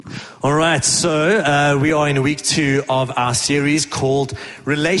All right, so we are in week 2 of our series called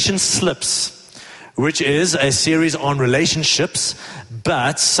Relation Slips, which is a series on relationships,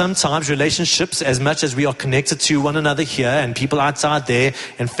 but sometimes relationships, as much as we are connected to one another here and people outside there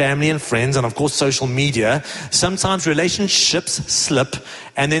and family and friends and of course social media, sometimes relationships slip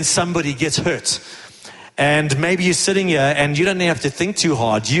and then somebody gets hurt. And maybe you're sitting here and you don't have to think too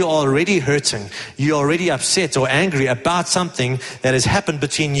hard. You're already hurting. You're already upset or angry about something that has happened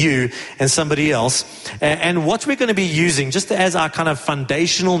between you and somebody else. And what we're going to be using, just as our kind of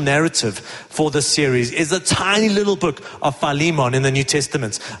foundational narrative for this series, is a tiny little book of Philemon in the New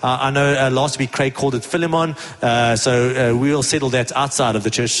Testament. I know last week Craig called it Philemon, so we'll settle that outside of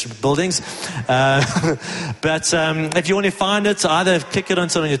the church buildings. But if you want to find it, either click it on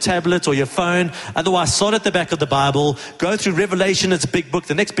your tablet or your phone. Otherwise, start at the back of the Bible, go through Revelation, it's a big book.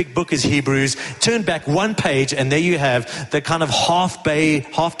 The next big book is Hebrews. Turn back one page and there you have the kind of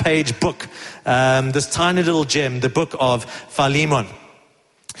half-page book, this tiny little gem, the book of Philemon.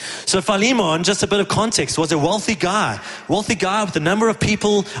 So Philemon, just a bit of context, was a wealthy guy with a number of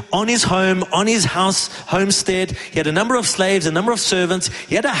people on his home, on his house, homestead. He had a number of slaves, a number of servants.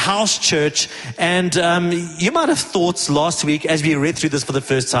 He had a house church. And you might have thought last week as we read through this for the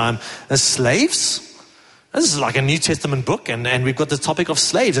first time, slaves? This is like a New Testament book, and we've got the topic of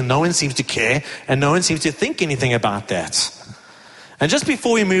slaves, and no one seems to care, and no one seems to think anything about that. And just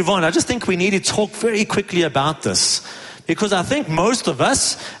before we move on, I just think we need to talk very quickly about this. Because I think most of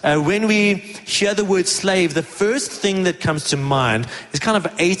us, when we hear the word slave, the first thing that comes to mind is kind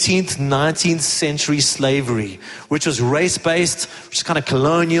of 18th, 19th century slavery, which was race-based, which is kind of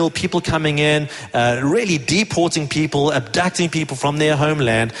colonial, people coming in, really deporting people, abducting people from their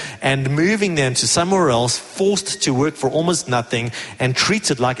homeland and moving them to somewhere else, forced to work for almost nothing and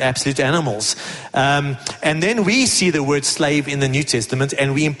treated like absolute animals. And then we see the word slave in the New Testament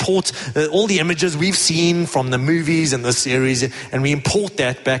and we import all the images we've seen from the movies and the series, and we import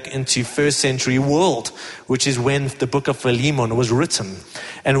that back into first century world, which is when the book of Philemon was written.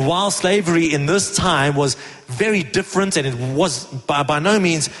 And while slavery in this time was very different, and it was by no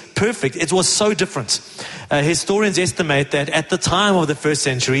means perfect, it was so different. Historians estimate that at the time of the first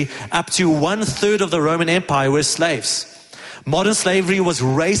century, up to 1/3 of the Roman Empire were slaves. Modern slavery was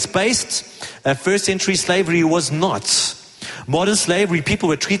race-based. First century slavery was not. Modern slavery, people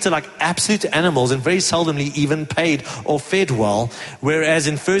were treated like absolute animals and very seldomly even paid or fed well. Whereas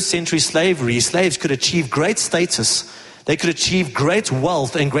in first century slavery, slaves could achieve great status. They could achieve great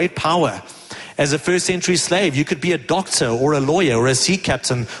wealth and great power. As a first century slave, you could be a doctor or a lawyer or a sea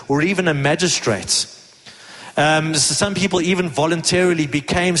captain or even a magistrate. Some people even voluntarily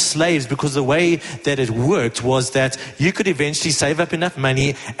became slaves because the way that it worked was that you could eventually save up enough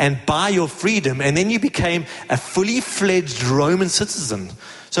money and buy your freedom, and then you became a fully fledged Roman citizen.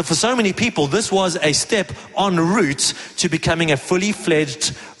 So for so many people, this was a step en route to becoming a fully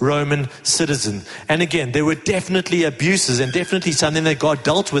fledged Roman citizen. And again, there were definitely abuses and definitely something that God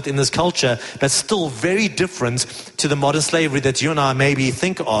dealt with in this culture that's still very different to the modern slavery that you and I maybe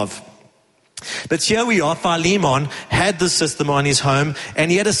think of. But here we are, Philemon had this system on his home, and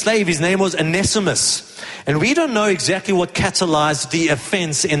he had a slave. His name was Onesimus. And we don't know exactly what catalyzed the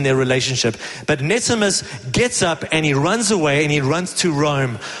offense in their relationship. But Onesimus gets up and he runs away and he runs to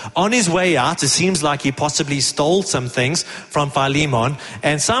Rome. On his way out, it seems like he possibly stole some things from Philemon.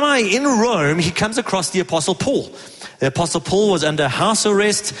 And somehow in Rome, he comes across the Apostle Paul. The Apostle Paul was under house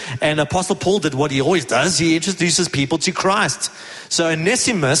arrest, and Apostle Paul did what he always does. He introduces people to Christ. So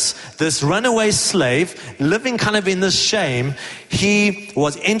Onesimus, this runaway slave, living kind of in this shame, he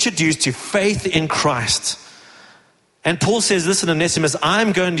was introduced to faith in Christ. And Paul says, listen, Onesimus,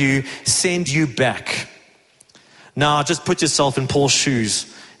 I'm going to send you back. Now, just put yourself in Paul's shoes.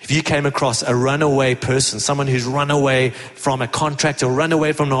 If you came across a runaway person, someone who's run away from a contract or run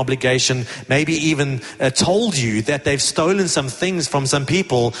away from an obligation, maybe even told you that they've stolen some things from some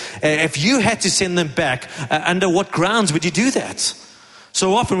people, if you had to send them back, under what grounds would you do that?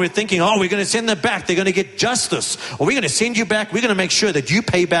 So often we're thinking, we're going to send them back, they're going to get justice. Or we're going to send you back, we're going to make sure that you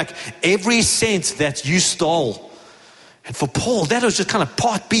pay back every cent that you stole. And for Paul, that was just kind of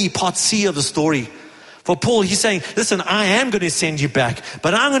part B, part C of the story. For Paul, he's saying, listen, I am going to send you back,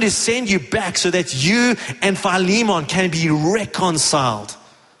 but I'm going to send you back so that you and Philemon can be reconciled.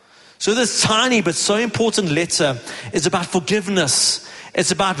 So this tiny but so important letter is about forgiveness. It's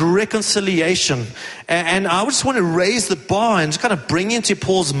about reconciliation. And I just want to raise the bar and just kind of bring into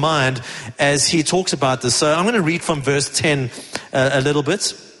Paul's mind as he talks about this. So I'm going to read from verse 10 a little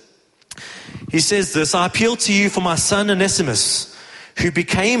bit. He says this, I appeal to you for my son Onesimus, who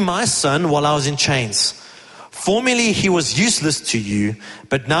became my son while I was in chains. Formerly he was useless to you,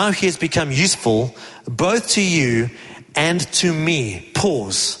 but now he has become useful both to you and to me.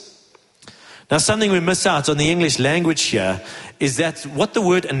 Pause. Now, something we miss out on the English language here is that what the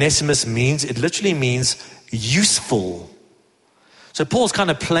word Onesimus means, it literally means useful. So Paul's kind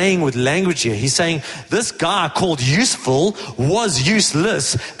of playing with language here. He's saying this guy called useful was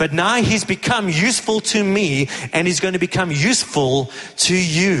useless, but now he's become useful to me and he's going to become useful to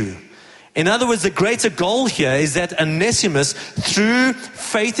you. In other words, the greater goal here is that Onesimus, through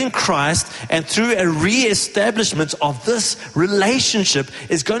faith in Christ and through a re-establishment of this relationship,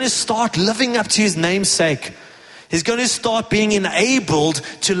 is going to start living up to his namesake. He's going to start being enabled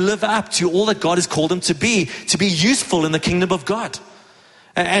to live up to all that God has called him to be useful in the kingdom of God.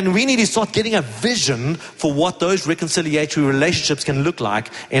 And we need to start getting a vision for what those reconciliatory relationships can look like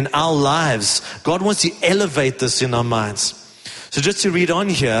in our lives. God wants to elevate this in our minds. So just to read on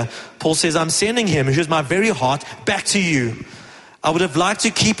here, Paul says, I'm sending him, who is my very heart, back to you. I would have liked to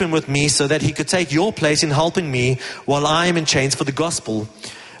keep him with me so that he could take your place in helping me while I am in chains for the gospel.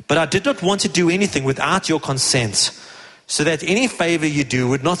 But I did not want to do anything without your consent, so that any favor you do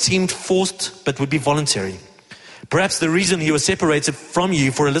would not seem forced, but would be voluntary. Perhaps the reason he was separated from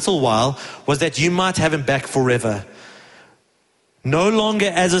you for a little while was that you might have him back forever. No longer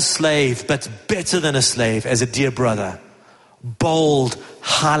as a slave, but better than a slave, as a dear brother. Bold,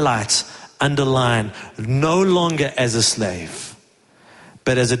 highlight, underline, no longer as a slave,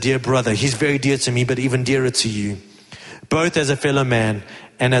 but as a dear brother. He's very dear to me, but even dearer to you, both as a fellow man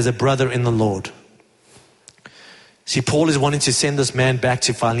and as a brother in the Lord. See, Paul is wanting to send this man back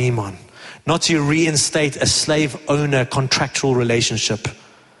to Philemon, not to reinstate a slave-owner contractual relationship,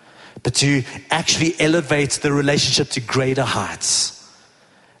 but to actually elevate the relationship to greater heights.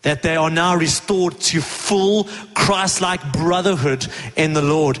 That they are now restored to full Christ-like brotherhood in the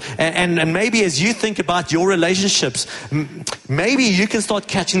Lord. And maybe as you think about your relationships, maybe you can start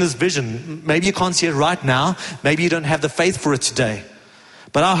catching this vision. Maybe you can't see it right now. Maybe you don't have the faith for it today.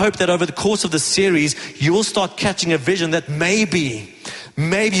 But I hope that over the course of the series, you will start catching a vision that maybe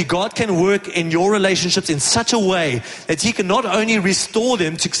God can work in your relationships in such a way that He can not only restore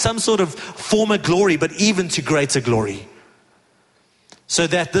them to some sort of former glory, but even to greater glory. So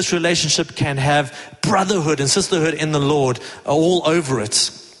that this relationship can have brotherhood and sisterhood in the Lord all over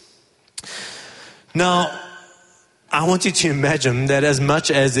it. Now, I want you to imagine that as much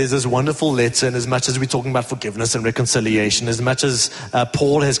as there's this wonderful letter, and as much as we're talking about forgiveness and reconciliation, as much as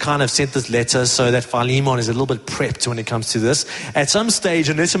Paul has kind of sent this letter so that Philemon is a little bit prepped when it comes to this, at some stage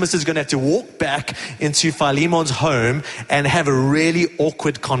Onesimus is going to have to walk back into Philemon's home and have a really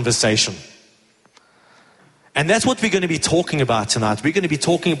awkward conversation. And that's what we're going to be talking about tonight. We're going to be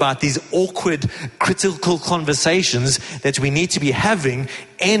talking about these awkward, critical conversations that we need to be having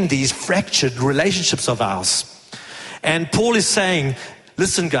in these fractured relationships of ours. And Paul is saying,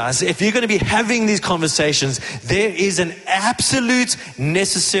 listen guys, if you're going to be having these conversations, there is an absolute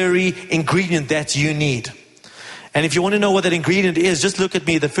necessary ingredient that you need. And if you want to know what that ingredient is, just look at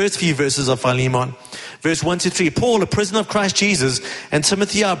me, the first few verses of Philemon. Verse 1-3, Paul, a prisoner of Christ Jesus, and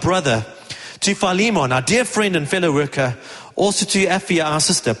Timothy, our brother, to Philemon, our dear friend and fellow worker, also to Apphia, our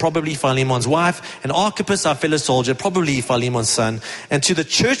sister, probably Philemon's wife, and Archippus, our fellow soldier, probably Philemon's son, and to the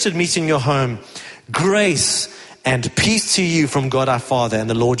church that meets in your home, grace and peace to you from God our Father and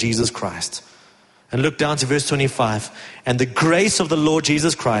the Lord Jesus Christ. And look down to verse 25. And the grace of the Lord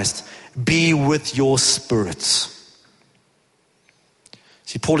Jesus Christ be with your spirits.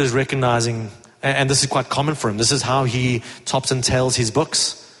 See, Paul is recognizing, and this is quite common for him, this is how he tops and tails his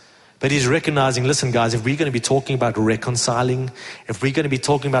books. But he's recognizing, listen guys, if we're going to be talking about reconciling, if we're going to be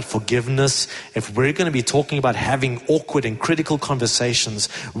talking about forgiveness, if we're going to be talking about having awkward and critical conversations,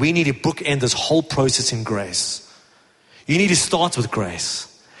 we need to bookend this whole process in grace. You need to start with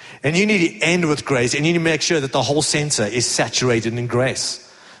grace. And you need to end with grace. And you need to make sure that the whole center is saturated in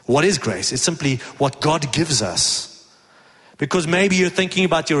grace. What is grace? It's simply what God gives us. Because maybe you're thinking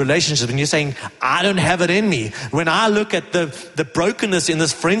about your relationship and you're saying, I don't have it in me. When I look at the brokenness in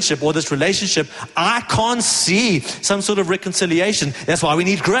this friendship or this relationship, I can't see some sort of reconciliation. That's why we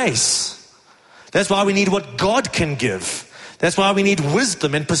need grace. That's why we need what God can give. That's why we need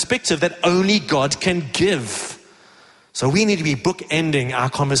wisdom and perspective that only God can give. So we need to be bookending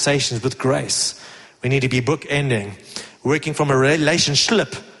our conversations with grace. We need to be bookending, working from a relation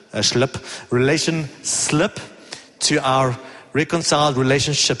slip to our reconciled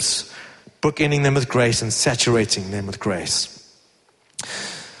relationships, bookending them with grace and saturating them with grace.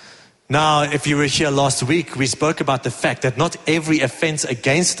 Now, if you were here last week, we spoke about the fact that not every offense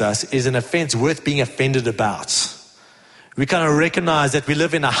against us is an offense worth being offended about. We kind of recognize that we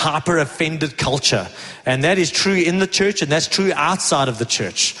live in a hyper-offended culture. And that is true in the church, and that's true outside of the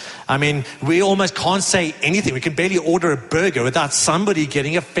church. I mean, we almost can't say anything. We can barely order a burger without somebody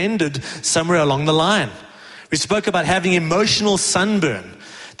getting offended somewhere along the line. We spoke about having emotional sunburn.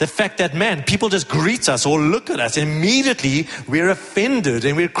 The fact that, man, people just greet us or look at us, and immediately we're offended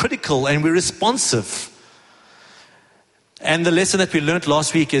and we're critical and we're responsive. And the lesson that we learned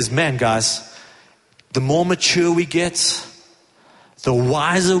last week is, man, guys, the more mature we get, the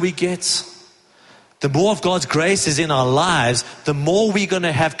wiser we get, the more of God's grace is in our lives, the more we're going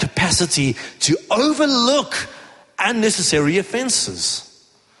to have capacity to overlook unnecessary offenses.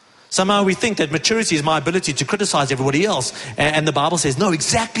 Somehow we think that maturity is my ability to criticize everybody else. And the Bible says, no,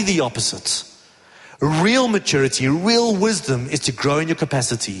 exactly the opposite. Real maturity, real wisdom is to grow in your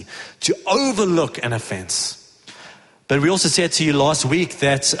capacity to overlook an offense. But we also said to you last week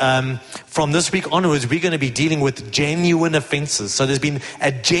that from this week onwards, we're going to be dealing with genuine offenses. So there's been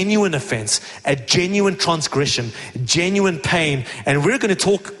a genuine offense, a genuine transgression, genuine pain. And we're going to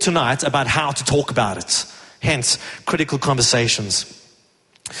talk tonight about how to talk about it. Hence, critical conversations.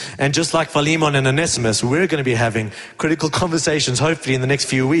 And just like Philemon and Onesimus, we're going to be having critical conversations, hopefully in the next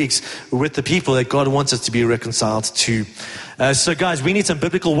few weeks, with the people that God wants us to be reconciled to. So guys, we need some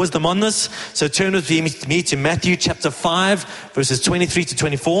biblical wisdom on this. So turn with me to Matthew chapter 5, verses 23 to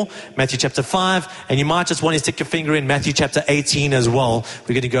 24. Matthew chapter 5. And you might just want to stick your finger in Matthew chapter 18 as well.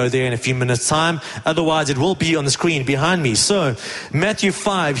 We're going to go there in a few minutes' time. Otherwise, it will be on the screen behind me. So Matthew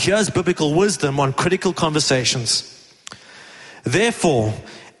 5, here's biblical wisdom on critical conversations. Therefore,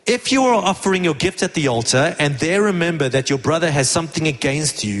 if you are offering your gift at the altar and there remember that your brother has something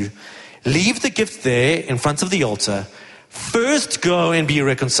against you, leave the gift there in front of the altar. First go and be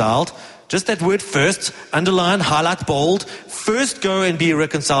reconciled. Just that word first, underline, highlight, bold. First go and be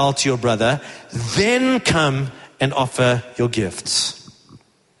reconciled to your brother. Then come and offer your gifts.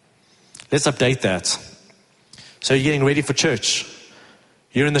 Let's update that. So you're getting ready for church.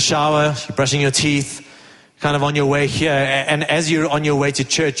 You're in the shower, you're brushing your teeth, kind of on your way here, and as you're on your way to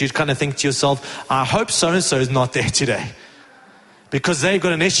church, you kind of think to yourself, I hope so-and-so is not there today because they've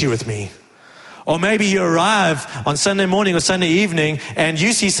got an issue with me. Or maybe you arrive on Sunday morning or Sunday evening and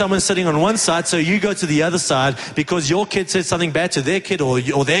you see someone sitting on one side, so you go to the other side because your kid said something bad to their kid, or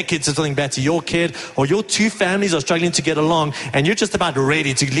their kid said something bad to your kid, or your two families are struggling to get along, and you're just about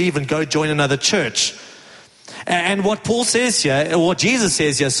ready to leave and go join another church. And what Paul says here, or what Jesus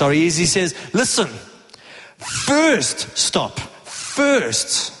says here, is he says, listen, first, stop.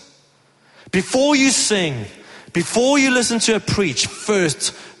 First, before you sing, before you listen to a preach,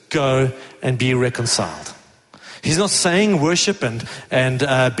 first go and be reconciled. He's not saying worship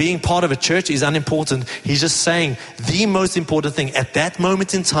and being part of a church is unimportant. He's just saying the most important thing at that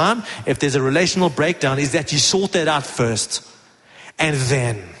moment in time, if there's a relational breakdown, is that you sort that out first. And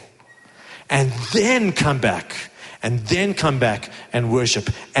then come back. And then come back and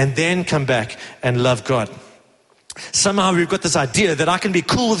worship. And then come back and love God. Somehow we've got this idea that I can be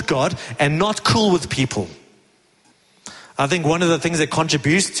cool with God and not cool with people. I think one of the things that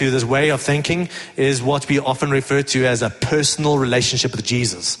contributes to this way of thinking is what we often refer to as a personal relationship with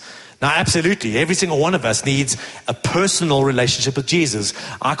Jesus. Now, absolutely, every single one of us needs a personal relationship with Jesus.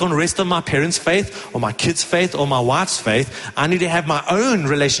 I can't rest on my parents' faith or my kids' faith or my wife's faith. I need to have my own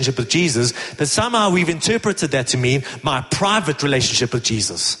relationship with Jesus. But somehow we've interpreted that to mean my private relationship with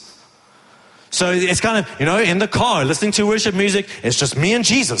Jesus. So it's kind of, in the car, listening to worship music, it's just me and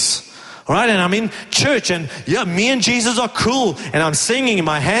Jesus. All right, and I'm in church, and yeah, me and Jesus are cool, and I'm singing, and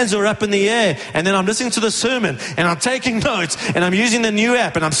my hands are up in the air, and then I'm listening to the sermon, and I'm taking notes, and I'm using the new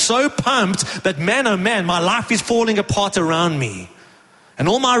app, and I'm so pumped, but man, oh man, my life is falling apart around me, and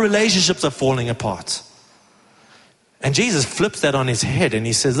all my relationships are falling apart. And Jesus flips that on his head, and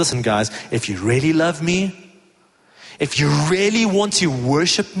he says, listen guys, if you really love me, if you really want to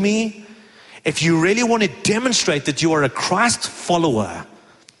worship me, if you really want to demonstrate that you are a Christ follower,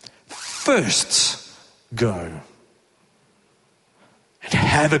 first go and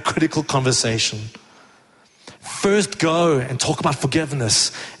have a critical conversation. First go and talk about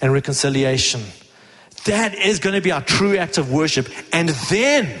forgiveness and reconciliation. That is going to be our true act of worship. And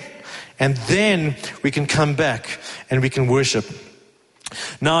then we can come back and we can worship.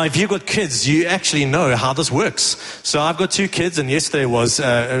 Now, if you've got kids, you actually know how this works. So I've got two kids, and yesterday was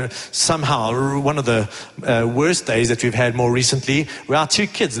somehow one of the worst days that we've had more recently, where our two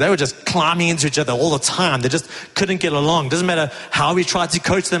kids, they were just climbing into each other all the time. They just couldn't get along. Doesn't matter how we tried to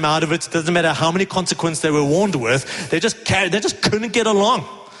coach them out of it. Doesn't matter how many consequences they were warned with. They just couldn't get along.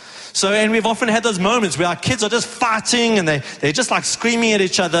 So, and we've often had those moments where our kids are just fighting and they're just like screaming at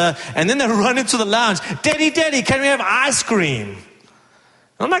each other, and then they run into the lounge. Daddy, can we have ice cream? And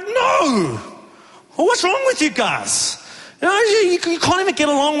I'm like, no. Well, what's wrong with you guys? You can't even get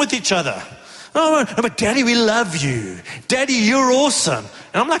along with each other. Oh, but Daddy, we love you. Daddy, you're awesome.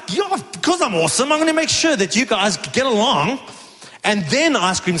 And I'm like, yeah, because I'm awesome, I'm going to make sure that you guys get along, and then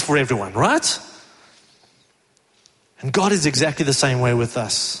ice cream's for everyone, right? And God is exactly the same way with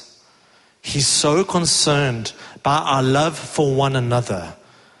us. He's so concerned by our love for one another.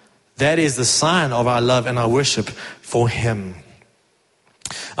 That is the sign of our love and our worship for Him.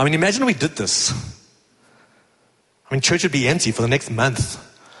 I mean, imagine we did this. I mean, church would be empty for the next month.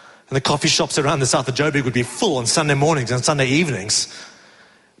 And the coffee shops around the south of Joburg would be full on Sunday mornings and Sunday evenings.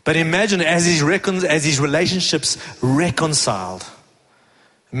 But imagine as these relationships reconciled.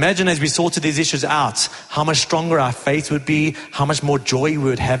 Imagine as we sorted these issues out, how much stronger our faith would be, how much more joy we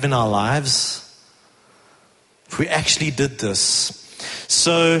would have in our lives. If we actually did this.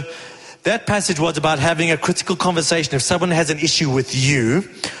 So that passage was about having a critical conversation. If someone has an issue with you,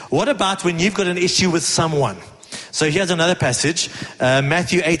 what about when you've got an issue with someone? So here's another passage,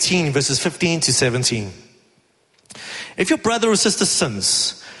 Matthew 18, verses 15 to 17. If your brother or sister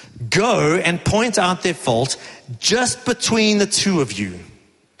sins, go and point out their fault just between the two of you.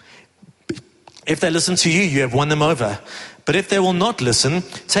 If they listen to you, you have won them over. But if they will not listen,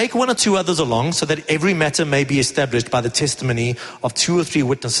 take one or two others along so that every matter may be established by the testimony of 2 or 3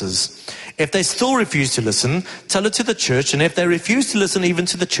 witnesses. If they still refuse to listen, tell it to the church. And if they refuse to listen even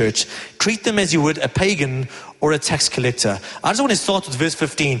to the church, treat them as you would a pagan or a tax collector. I just want to start with verse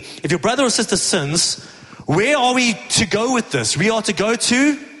 15. If your brother or sister sins, where are we to go with this? We are to go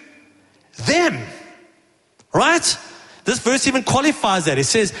to them. Right? This verse even qualifies that. It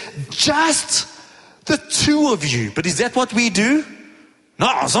says, just the two of you. But is that what we do?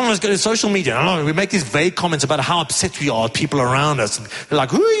 No, some of us go to social media. Oh, we make these vague comments about how upset we are at people around us. We're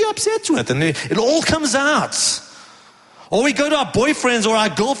like, who are you upset with? And it all comes out. Or we go to our boyfriends or our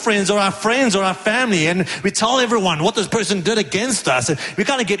girlfriends or our friends or our family and we tell everyone what this person did against us. And we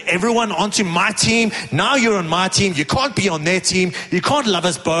kind of get everyone onto my team. Now you're on my team. You can't be on their team. You can't love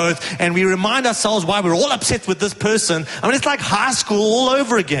us both. And we remind ourselves why we're all upset with this person. I mean, it's like high school all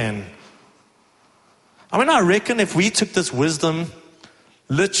over again. I mean, I reckon if we took this wisdom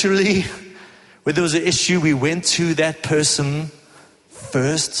literally, where there was an issue, we went to that person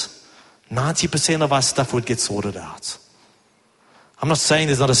first, 90% of our stuff would get sorted out. I'm not saying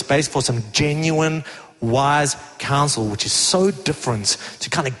there's not a space for some genuine, wise counsel, which is so different to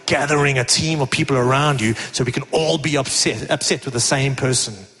kind of gathering a team of people around you so we can all be upset with the same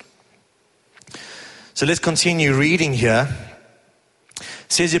person. So let's continue reading here.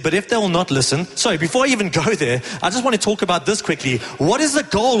 It says here, but if they will not listen. Sorry, before I even go there, I just want to talk about this quickly. What is the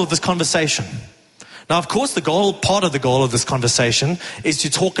goal of this conversation? Now, of course, part of the goal of this conversation is to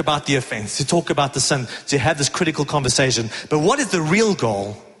talk about the offense, to talk about the sin, to have this critical conversation. But what is the real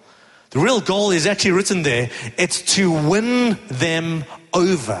goal? The real goal is actually written there. It's to win them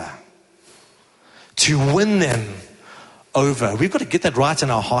over. To win them over. We've got to get that right in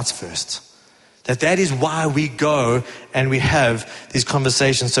our hearts first. That is why we go and we have these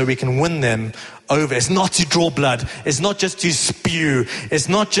conversations so we can win them over. It's not to draw blood. It's not just to spew. It's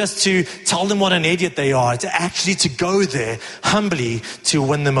not just to tell them what an idiot they are. It's actually to go there humbly to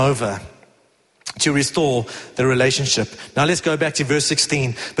win them over, to restore the relationship. Now let's go back to verse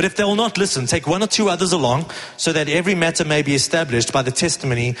 16. But if they will not listen, take one or two others along so that every matter may be established by the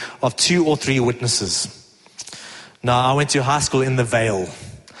testimony of 2 or 3 witnesses. Now I went to high school in the Vale.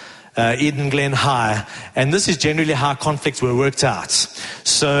 Eden Glen High, and this is generally how conflicts were worked out.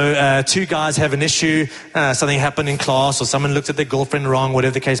 So 2 guys have an issue, something happened in class, or someone looked at their girlfriend wrong,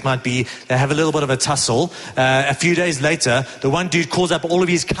 whatever the case might be. They have a little bit of a tussle. A few days later, the one dude calls up all of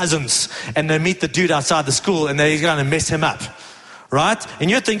his cousins, and they meet the dude outside the school, and they're going to mess him up. Right? And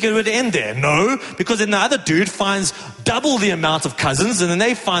you're thinking it would end there. No, because then the other dude finds double the amount of cousins, and then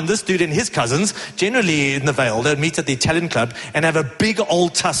they find this dude and his cousins, generally in the Vale, they'll meet at the Italian club and have a big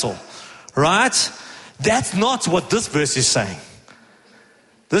old tussle. Right? That's not what this verse is saying.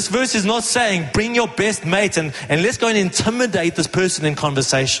 This verse is not saying, bring your best mate and let's go and intimidate this person in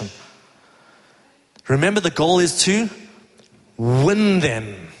conversation. Remember, the goal is to win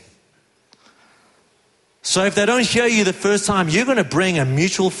them. So if they don't hear you the first time, you're going to bring a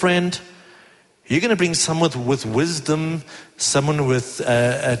mutual friend. You're going to bring someone with wisdom, someone with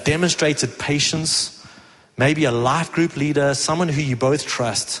a demonstrated patience, maybe a life group leader, someone who you both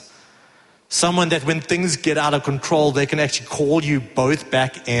trust. Someone that when things get out of control, they can actually call you both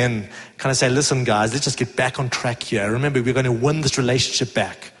back in. Kind of say, listen guys, let's just get back on track here. Remember, we're going to win this relationship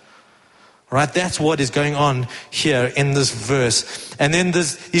back. All right, that's what is going on here in this verse. And then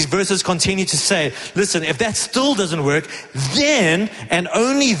these verses continue to say, listen, if that still doesn't work, then and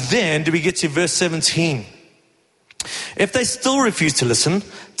only then do we get to verse 17. If they still refuse to listen,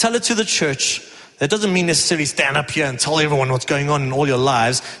 tell it to the church. That doesn't mean necessarily stand up here and tell everyone what's going on in all your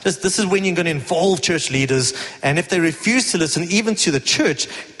lives. This is when you're going to involve church leaders. And if they refuse to listen, even to the church,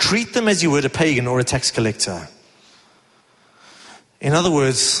 treat them as you would a pagan or a tax collector. In other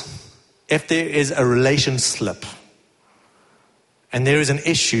words, if there is a relation slip and there is an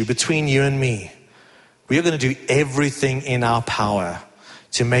issue between you and me, we are going to do everything in our power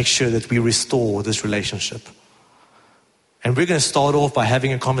to make sure that we restore this relationship. And we're going to start off by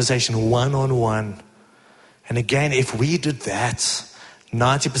having a conversation one-on-one. And again, if we did that,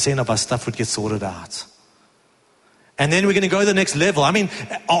 90% of our stuff would get sorted out. And then we're going to go to the next level. I mean,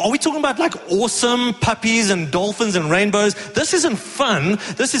 are we talking about like awesome puppies and dolphins and rainbows? This isn't fun.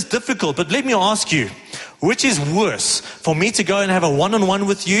 This is difficult. But let me ask you, which is worse? For me to go and have a one-on-one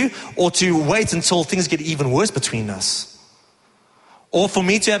with you, or to wait until things get even worse between us? Or for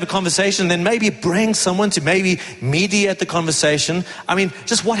me to have a conversation, then maybe bring someone to maybe mediate the conversation. I mean,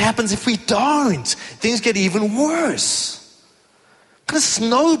 just what happens if we don't? Things get even worse. It kind of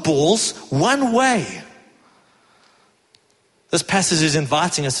snowballs one way. This passage is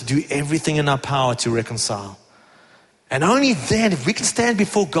inviting us to do everything in our power to reconcile. And only then, if we can stand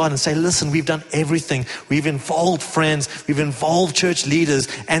before God and say, listen, we've done everything. We've involved friends. We've involved church leaders.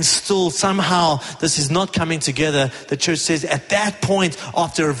 And still, somehow, this is not coming together. The church says, at that point,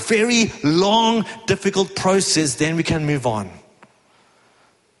 after a very long, difficult process, then we can move on.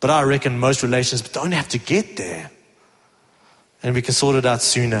 But I reckon most relationships don't have to get there. And we can sort it out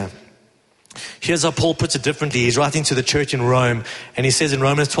sooner. Here's how Paul puts it differently. He's writing to the church in Rome, and he says in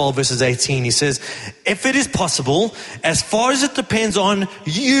Romans 12 verses 18, he says, if it is possible, as far as it depends on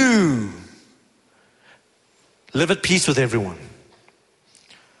you, live at peace with everyone.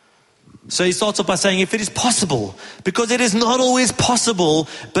 So he starts off by saying, if it is possible, because it is not always possible,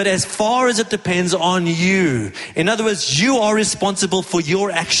 but as far as it depends on you. In other words, you are responsible for your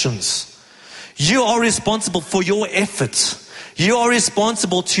actions. You are responsible for your efforts. You are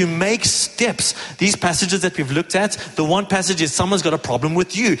responsible to make steps. These passages that we've looked at, the one passage is someone's got a problem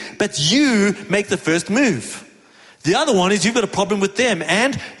with you, but you make the first move. The other one is you've got a problem with them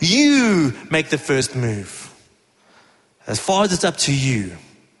and you make the first move. As far as it's up to you,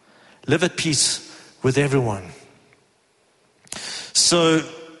 live at peace with everyone. So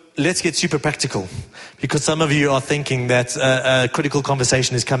let's get super practical, because some of you are thinking that a critical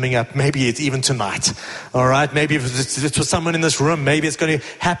conversation is coming up. Maybe it's even tonight. All right. Maybe if it's for someone in this room, maybe it's going to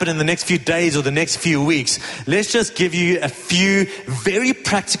happen in the next few days or the next few weeks. Let's just give you a few very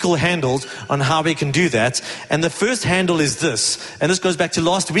practical handles on how we can do that. And the first handle is this, and this goes back to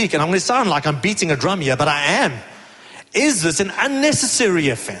last week, and I'm going to sound like I'm beating a drum here, but I am. Is this an unnecessary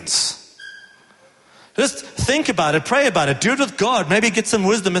offense? Just think about it, pray about it, do it with God. Maybe get some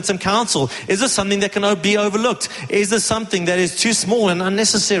wisdom and some counsel. Is this something that can be overlooked? Is this something that is too small and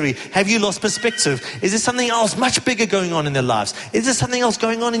unnecessary? Have you lost perspective? Is there something else much bigger going on in their lives? Is there something else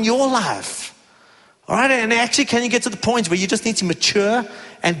going on in your life? All right, and actually, can you get to the point where you just need to mature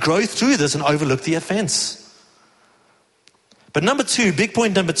and grow through this and overlook the offense? But big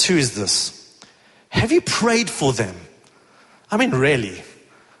point number two is this. Have you prayed for them? I mean, really.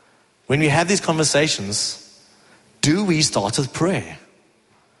 When we have these conversations, do we start with prayer?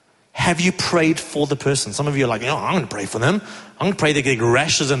 Have you prayed for the person? Some of you are like, I'm going to pray for them. I'm going to pray they get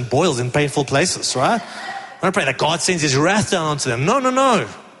rashes and boils in painful places, right? I'm going to pray that God sends his wrath down onto them. No.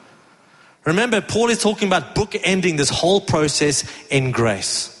 Remember, Paul is talking about bookending this whole process in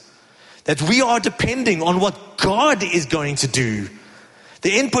grace. That we are depending on what God is going to do.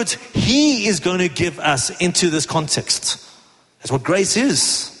 The input he is going to give us into this context. That's what grace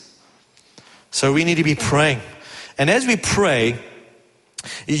is. So we need to be praying. And as we pray,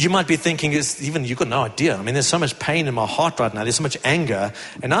 you might be thinking, you've got no idea. I mean, there's so much pain in my heart right now. There's so much anger.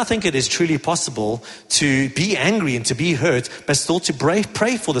 And I think it is truly possible to be angry and to be hurt, but still to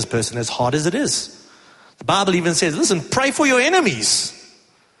pray for this person as hard as it is. The Bible even says, listen, pray for your enemies.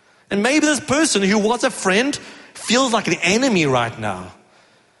 And maybe this person who was a friend feels like an enemy right now.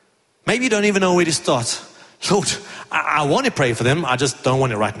 Maybe you don't even know where to start. Lord, I want to pray for them. I just don't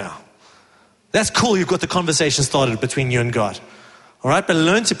want it right now. That's cool. You've got the conversation started between you and God. All right, but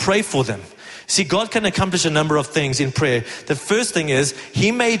learn to pray for them. See, God can accomplish a number of things in prayer. The first thing is,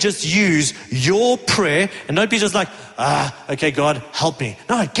 he may just use your prayer, and don't be just like, okay, God, help me.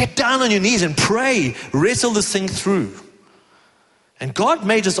 No, get down on your knees and pray. Wrestle this thing through. And God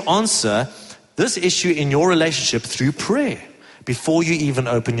may just answer this issue in your relationship through prayer before you even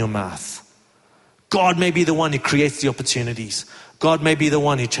open your mouth. God may be the one who creates the opportunities. God may be the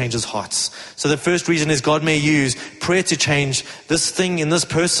one who changes hearts. So the first reason is God may use prayer to change this thing in this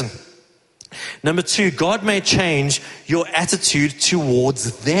person. Number 2, God may change your attitude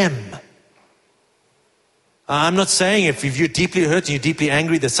towards them. I'm not saying if you're deeply hurt and you're deeply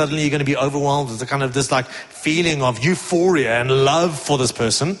angry that suddenly you're going to be overwhelmed with kind of this like feeling of euphoria and love for this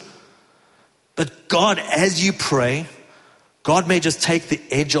person. But God, as you pray, God may just take the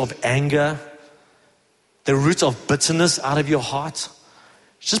edge of anger, the root of bitterness out of your heart.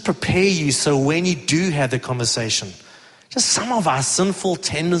 Just prepare you so when you do have the conversation, just some of our sinful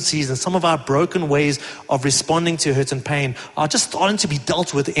tendencies and some of our broken ways of responding to hurt and pain are just starting to be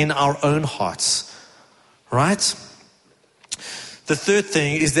dealt with in our own hearts. Right? The third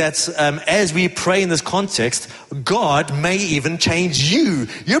thing is that as we pray in this context, God may even change you.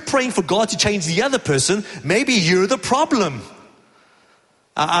 You're praying for God to change the other person. Maybe you're the problem.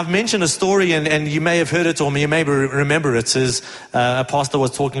 I've mentioned a story, and you may have heard it or you may remember it, is a pastor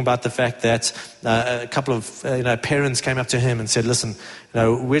was talking about the fact that a couple of parents came up to him and said, listen,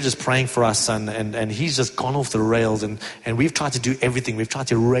 we're just praying for our son, and he's just gone off the rails, and we've tried to do everything. We've tried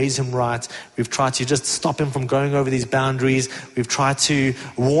to raise him right. We've tried to just stop him from going over these boundaries. We've tried to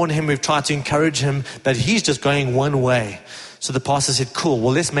warn him. We've tried to encourage him, but he's just going one way. So the pastor said, cool,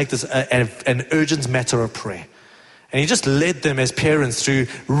 well, let's make this an urgent matter of prayer. And he just led them as parents through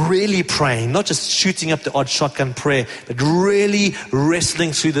really praying, not just shooting up the odd shotgun prayer, but really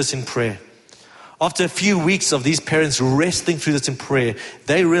wrestling through this in prayer. After a few weeks of these parents wrestling through this in prayer,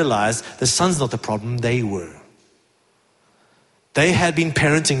 they realized the son's not the problem, they were. They had been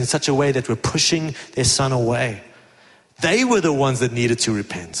parenting in such a way that were pushing their son away. They were the ones that needed to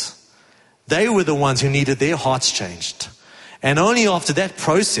repent. They were the ones who needed their hearts changed. And only after that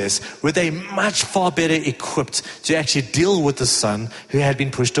process were they much far better equipped to actually deal with the son who had been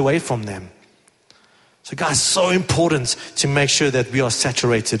pushed away from them. So guys, so important to make sure that we are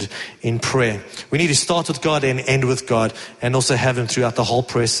saturated in prayer. We need to start with God and end with God, and also have Him throughout the whole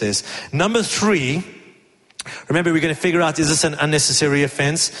process. Number 3, remember, we're going to figure out, is this an unnecessary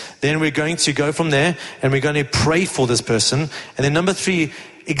offense? Then we're going to go from there and we're going to pray for this person. And then number 3,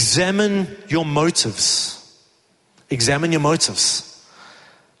 examine your motives. Examine your motives.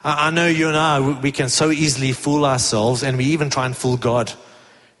 I know you and I, we can so easily fool ourselves, and we even try and fool God.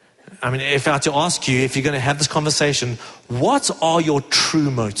 I mean, if I had to ask you, if you're going to have this conversation, what are your true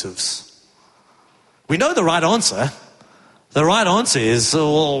motives? We know the right answer. The right answer is,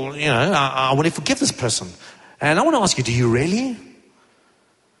 well, I want to forgive this person. And I want to ask you, do you really?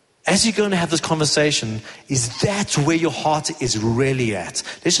 As you're going to have this conversation, is that where your heart is really at?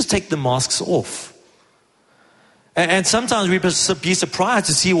 Let's just take the masks off. And sometimes we be surprised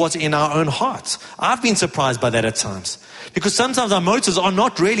to see what's in our own hearts. I've been surprised by that at times. Because sometimes our motives are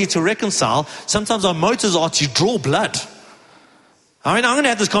not really to reconcile. Sometimes our motives are to draw blood. I mean, I'm going to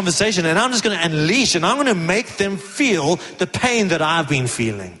have this conversation and I'm just going to unleash and I'm going to make them feel the pain that I've been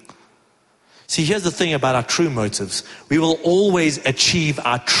feeling. See, here's the thing about our true motives. We will always achieve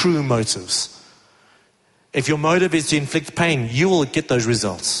our true motives. If your motive is to inflict pain, you will get those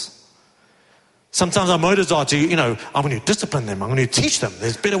results. Sometimes our motives are to, I'm going to discipline them. I'm going to teach them.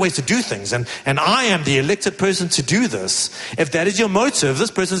 There's better ways to do things. And I am the elected person to do this. If that is your motive,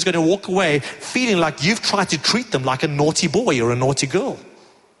 this person is going to walk away feeling like you've tried to treat them like a naughty boy or a naughty girl.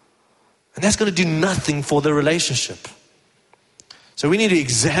 And that's going to do nothing for the relationship. So we need to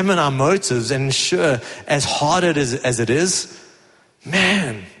examine our motives and ensure, as hard as it is,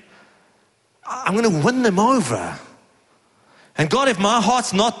 man, I'm going to win them over. And God, if my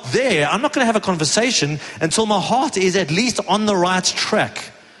heart's not there, I'm not going to have a conversation until my heart is at least on the right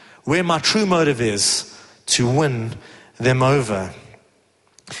track, where my true motive is to win them over.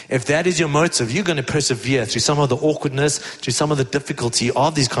 If that is your motive, you're going to persevere through some of the awkwardness, through some of the difficulty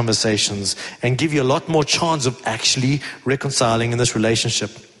of these conversations, and give you a lot more chance of actually reconciling in this relationship.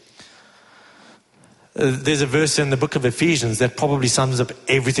 There's a verse in the book of Ephesians that probably sums up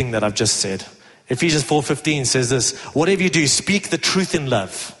everything that I've just said. Ephesians 4:15 says this: whatever you do, speak the truth in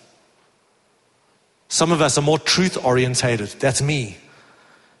love. Some of us are more truth orientated. That's me.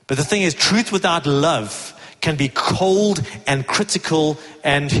 But the thing is, truth without love can be cold and critical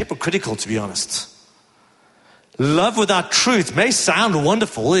and hypocritical, to be honest. Love without truth may sound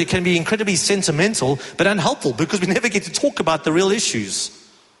wonderful. It can be incredibly sentimental, but unhelpful because we never get to talk about the real issues.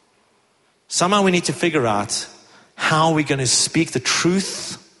 Somehow we need to figure out how we're going to speak the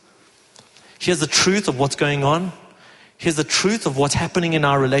truth. Here's the truth of what's going on. Here's the truth of what's happening in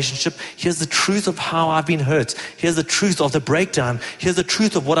our relationship. Here's the truth of how I've been hurt. Here's the truth of the breakdown. Here's the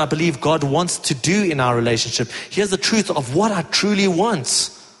truth of what I believe God wants to do in our relationship. Here's the truth of what I truly want.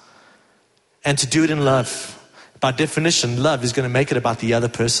 and to do it in love. By definition, love is going to make it about the other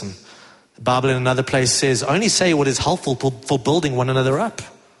person. The Bible in another place says, only say what is helpful for building one another up.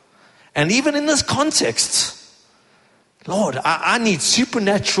 And even in this context, Lord, I need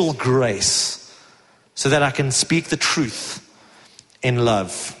supernatural grace so that I can speak the truth in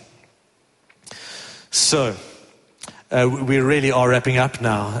love. So, we really are wrapping up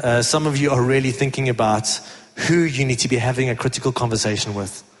now. Some of you are really thinking about who you need to be having a critical conversation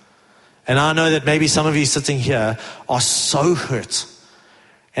with. And I know that maybe some of you sitting here are so hurt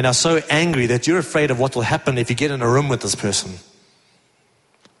and are so angry that you're afraid of what will happen if you get in a room with this person.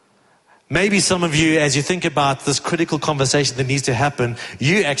 Maybe some of you, as you think about this critical conversation that needs to happen,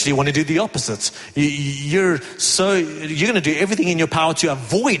 you actually want to do the opposite. You're going to do everything in your power to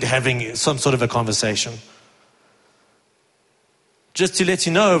avoid having some sort of a conversation. Just to let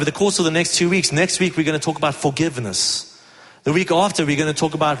you know, over the course of the next 2 weeks, next week we're going to talk about forgiveness. The week after, we're going to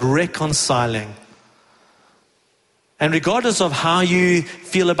talk about reconciling. And regardless of how you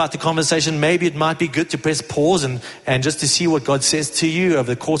feel about the conversation, maybe it might be good to press pause and just to see what God says to you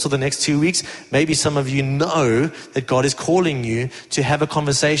over the course of the next 2 weeks. Maybe some of you know that God is calling you to have a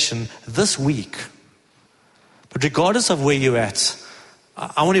conversation this week. But regardless of where you're at,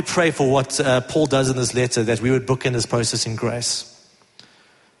 I want to pray for what Paul does in this letter, that we would book in this process in grace.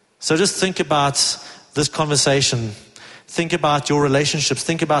 So just think about this conversation. Think about your relationships.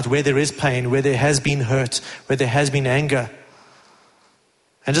 Think about where there is pain, where there has been hurt, where there has been anger.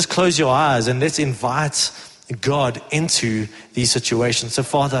 And just close your eyes and let's invite God into these situations. So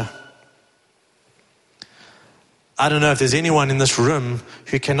Father, I don't know if there's anyone in this room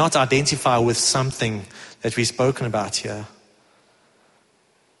who cannot identify with something that we've spoken about here.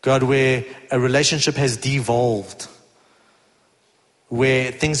 God, where a relationship has devolved,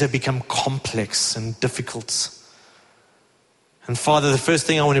 where things have become complex and difficult. And Father, the first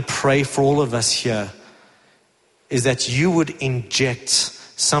thing I want to pray for all of us here is that you would inject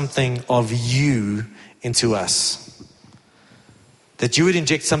something of you into us. That you would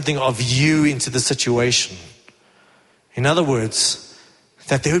inject something of you into the situation. In other words,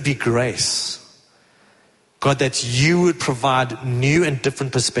 that there would be grace. God, that you would provide new and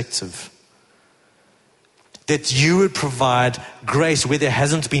different perspective. That you would provide grace where there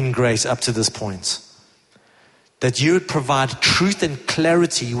hasn't been grace up to this point. That you would provide truth and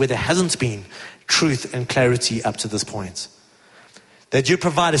clarity where there hasn't been truth and clarity up to this point. That you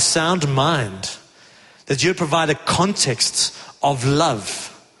provide a sound mind. That you provide a context of love.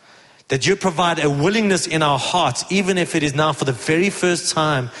 That you provide a willingness in our hearts, even if it is now for the very first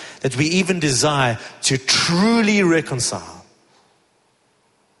time that we even desire to truly reconcile.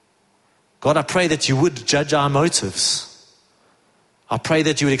 God, I pray that you would judge our motives. I pray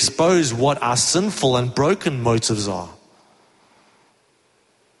that you would expose what our sinful and broken motives are.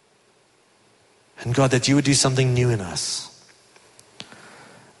 And God, that you would do something new in us.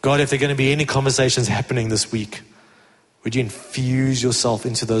 God, if there are going to be any conversations happening this week, would you infuse yourself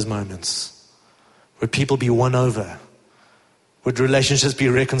into those moments? Would people be won over? Would relationships be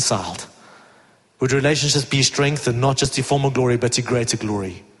reconciled? Would relationships be strengthened, not just to former glory, but to greater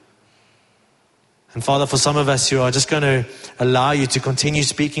glory? And Father, for some of us who are just going to allow you to continue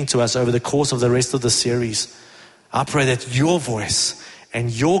speaking to us over the course of the rest of the series, I pray that your voice and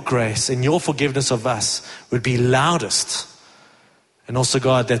your grace and your forgiveness of us would be loudest. And also,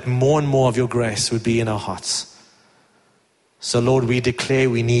 God, that more and more of your grace would be in our hearts. So, Lord, we declare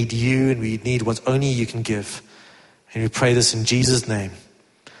we need you and we need what only you can give. And we pray this in Jesus' name.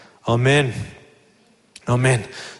 Amen. Amen.